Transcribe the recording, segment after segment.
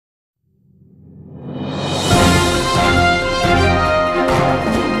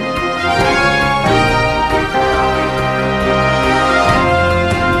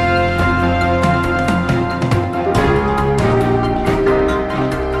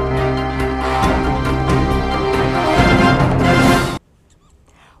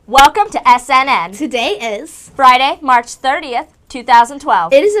Welcome to SNN. Today is Friday, March 30th,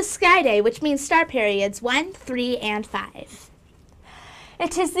 2012. It is a sky day, which means star periods 1, 3, and 5.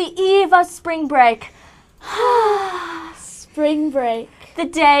 It is the eve of spring break. Spring break. The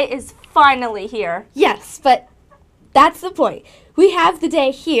day is finally here. Yes, but that's the point. We have the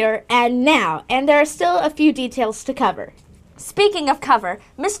day here and now, and there are still a few details to cover. Speaking of cover,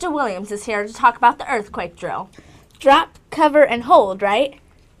 Mr. Williams is here to talk about the earthquake drill. Drop, cover, and hold, right?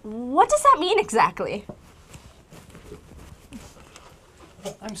 What does that mean exactly?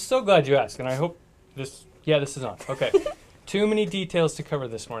 I'm so glad you asked, and I hope this is on. Okay. Too many details to cover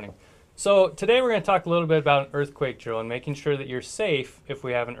this morning. So today we're going to talk a little bit about an earthquake drill and making sure that you're safe if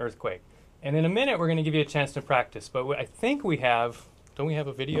we have an earthquake. And in a minute we're going to give you a chance to practice, but I think we have, don't we have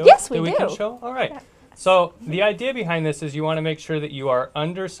a video yes, that we can show? All right. Yes. So the idea behind this is you want to make sure that you are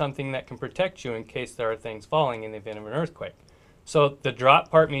under something that can protect you in case there are things falling in the event of an earthquake. So the drop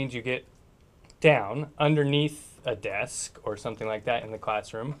part means you get down underneath a desk or something like that in the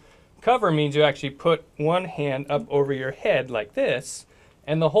classroom. Cover means you actually put one hand up over your head like this,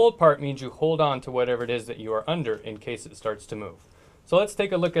 and the hold part means you hold on to whatever it is that you are under in case it starts to move. So let's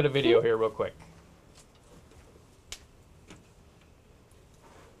take a look at a video here real quick.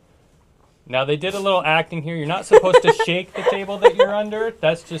 Now they did a little acting here. You're not supposed to shake the table that you're under.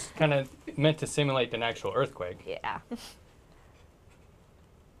 That's just kind of meant to simulate an actual earthquake. Yeah.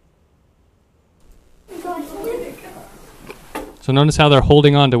 So notice how they're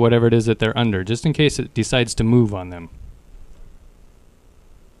holding on to whatever it is that they're under, just in case it decides to move on them.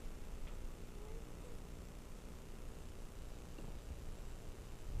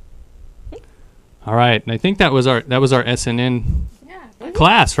 All right, and I think that was our SNN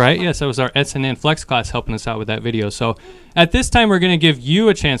class, right? Yes, that was our SNN Flex class helping us out with that video. So at this time, we're going to give you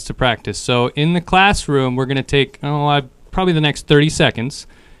a chance to practice. So in the classroom, we're going to take probably the next 30 seconds.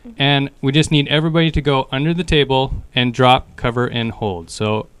 And we just need everybody to go under the table and drop, cover, and hold.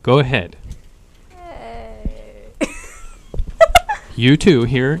 So go ahead. Hey. You too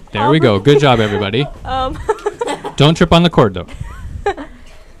here. There we go. Good job, everybody. Don't trip on the cord, though.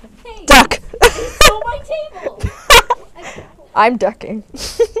 Hey. Duck. It's my table. I'm ducking.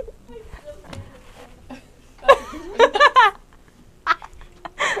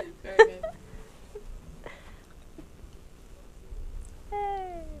 Very good.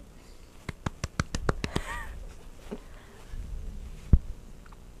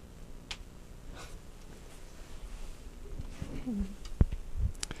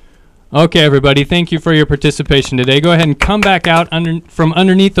 Okay, everybody. Thank you for your participation today. Go ahead and come back out from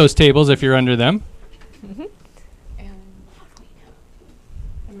underneath those tables if you're under them. And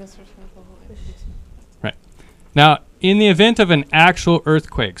Mr. Smencils. Right. Now, in the event of an actual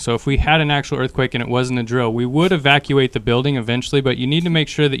earthquake, so if we had an actual earthquake and it wasn't a drill, we would evacuate the building eventually, but you need to make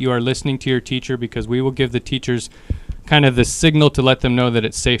sure that you are listening to your teacher because we will give the teachers kind of the signal to let them know that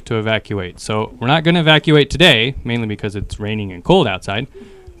it's safe to evacuate. So we're not going to evacuate today, mainly because it's raining and cold outside,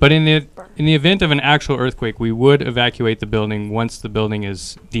 but in the event of an actual earthquake, we would evacuate the building once the building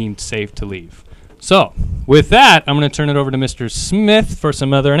is deemed safe to leave. So with that, I'm going to turn it over to Mr. Smith for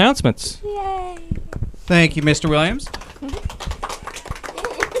some other announcements. Yay. Thank you, Mr. Williams.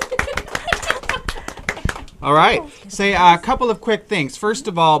 All right. Say a couple of quick things. First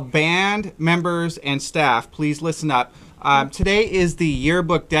of all, band members and staff, please listen up. Today is the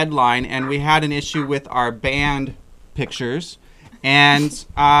yearbook deadline, and we had an issue with our band pictures. And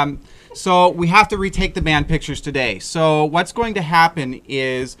so we have to retake the band pictures today. So what's going to happen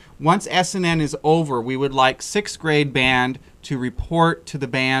is once SNN is over, we would like 6th grade band to report to the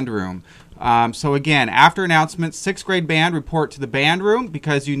band room. So again, after announcements, 6th grade band report to the band room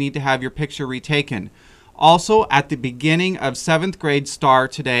because you need to have your picture retaken. Also, at the beginning of 7th grade STAR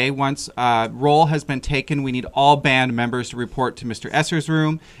today, once roll has been taken, we need all band members to report to Mr. Esser's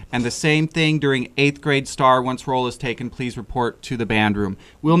room. And the same thing during 8th grade STAR, once roll is taken, please report to the band room.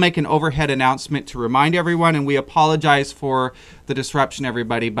 We'll make an overhead announcement to remind everyone, and we apologize for the disruption,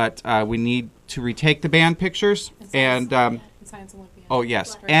 everybody, but we need to retake the band pictures. And Science Olympiad. oh,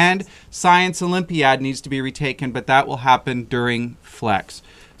 yes. And Science Olympiad needs to be retaken, but that will happen during Flex.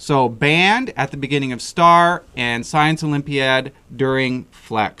 So band at the beginning of STAR and Science Olympiad during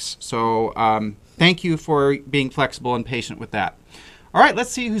Flex. So thank you for being flexible and patient with that. All right, let's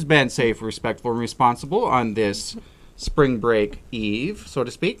see who's been safe, respectful, and responsible on this spring break eve, so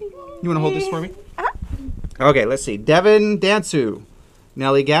to speak. You want to hold this for me? Okay, let's see. Devin Dansu,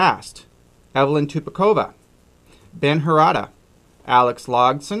 Nellie Gast, Evelyn Tupakova, Ben Harada, Alex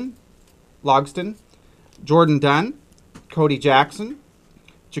Logston, Jordan Dunn, Cody Jackson,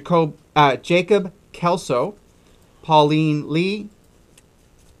 Jacob Kelso, Pauline Lee,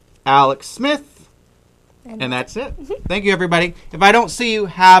 Alex Smith, and that's it. Thank you, everybody. If I don't see you,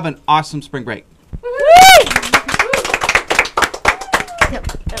 have an awesome spring break.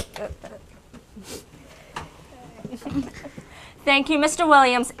 Thank you, Mr.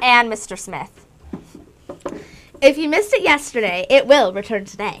 Williams and Mr. Smith. If you missed it yesterday, it will return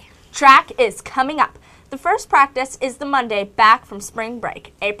today. Track is coming up. The first practice is the Monday back from spring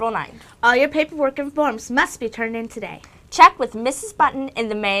break, April 9th. All your paperwork and forms must be turned in today. Check with Mrs. Button in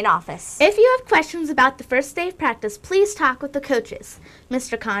the main office. If you have questions about the first day of practice, please talk with the coaches,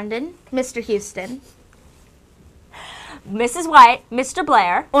 Mr. Condon, Mr. Houston, Mrs. White, Mr.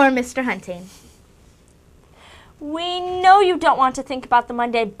 Blair, or Mr. Hunting. We know you don't want to think about the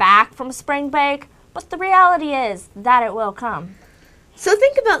Monday back from spring break, but the reality is that it will come. So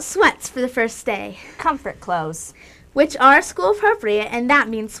think about sweats for the first day, Comfort clothes. which are school appropriate, and that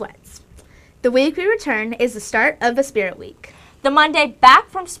means sweats. The week we return is the start of a spirit week. The Monday back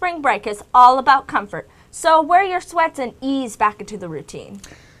from spring break is all about comfort, so wear your sweats and ease back into the routine.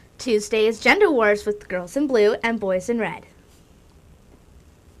 Tuesday is gender wars with girls in blue and boys in red.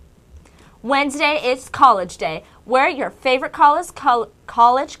 Wednesday is college day. Wear your favorite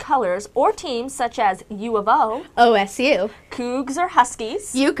college colors or teams such as U of O, OSU, Cougs or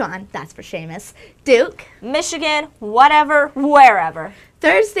Huskies, Yukon, that's for Seamus, Duke. Michigan, whatever, wherever.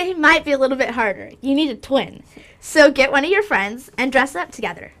 Thursday might be a little bit harder. You need a twin. So get one of your friends and dress up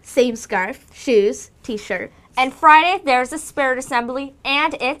together. Same scarf, shoes, t-shirt. And Friday, there's a spirit assembly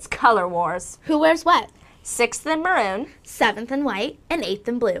and it's color wars. Who wears what? 6th in maroon, 7th in white and 8th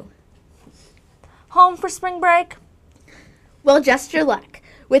in blue. home for spring break. Well, just your luck.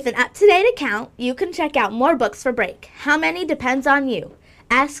 With an up-to-date account, you can check out more books for break. How many depends on you.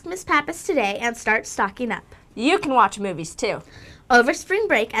 Ask Miss Pappas today and start stocking up. You can watch movies too. Over spring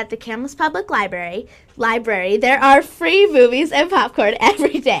break at the Kamloops Public Library, there are free movies and popcorn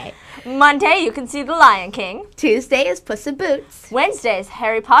every day. Monday, you can see The Lion King. Tuesday is Puss in Boots. Wednesday is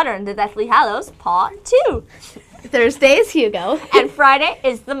Harry Potter and the Deathly Hallows, Part 2. Thursday is Hugo. And Friday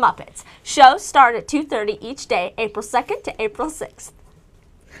is The Muppets. Shows start at 2:30 each day, April 2nd to April 6th.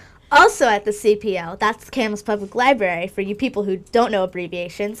 Also at the CPL, that's the Kamloops Public Library for you people who don't know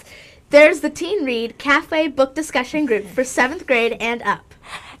abbreviations, there's the Teen Read Cafe Book Discussion Group for 7th grade and up.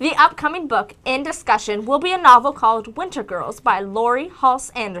 The upcoming book in discussion will be a novel called Winter Girls by Lori Halse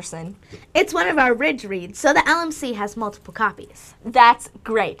Anderson. It's one of our Ridge reads, so the LMC has multiple copies. That's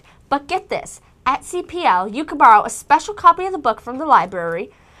great. But get this, at CPL, you can borrow a special copy of the book from the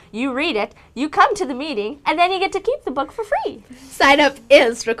library. You read it, you come to the meeting, and then you get to keep the book for free. Sign up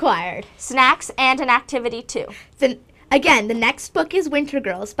is required. Snacks and an activity too. Again, the next book is Winter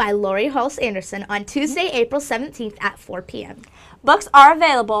Girls by Lori Halse Anderson on Tuesday, April 17th at 4 p.m. Books are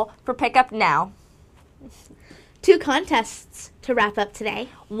available for pickup now. 2 contests to wrap up today.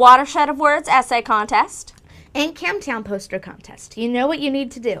 Watershed of Words essay contest. And Camtown poster contest. You know what you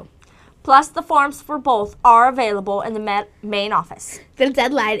need to do. Plus the forms for both are available in the main office. The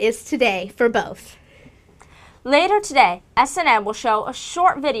deadline is today for both. Later today, SNN will show a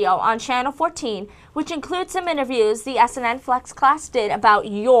short video on Channel 14, which includes some interviews the SNN Flex class did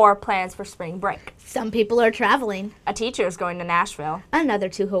about your plans for spring break. Some people are traveling. A teacher is going to Nashville. Another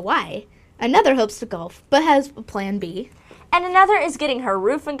to Hawaii. Another hopes to golf, but has a plan B. And another is getting her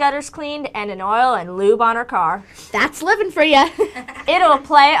roof and gutters cleaned and an oil and lube on her car. That's living for ya. It'll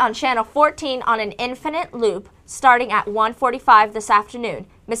play on Channel 14 on an infinite loop starting at 1:45 this afternoon.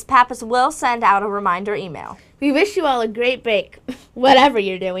 Miss Pappas will send out a reminder email. We wish you all a great break, whatever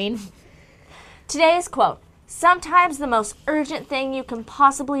you're doing. Today's quote, sometimes the most urgent thing you can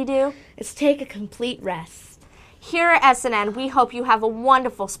possibly do is take a complete rest. Here at SNN, we hope you have a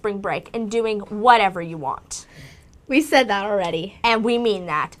wonderful spring break and doing whatever you want. We said that already. And we mean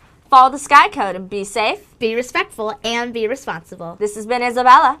that. Follow the Sky Code and be safe. Be respectful and be responsible. This has been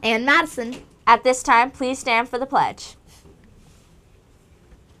Isabella and Madison. At this time, please stand for the pledge.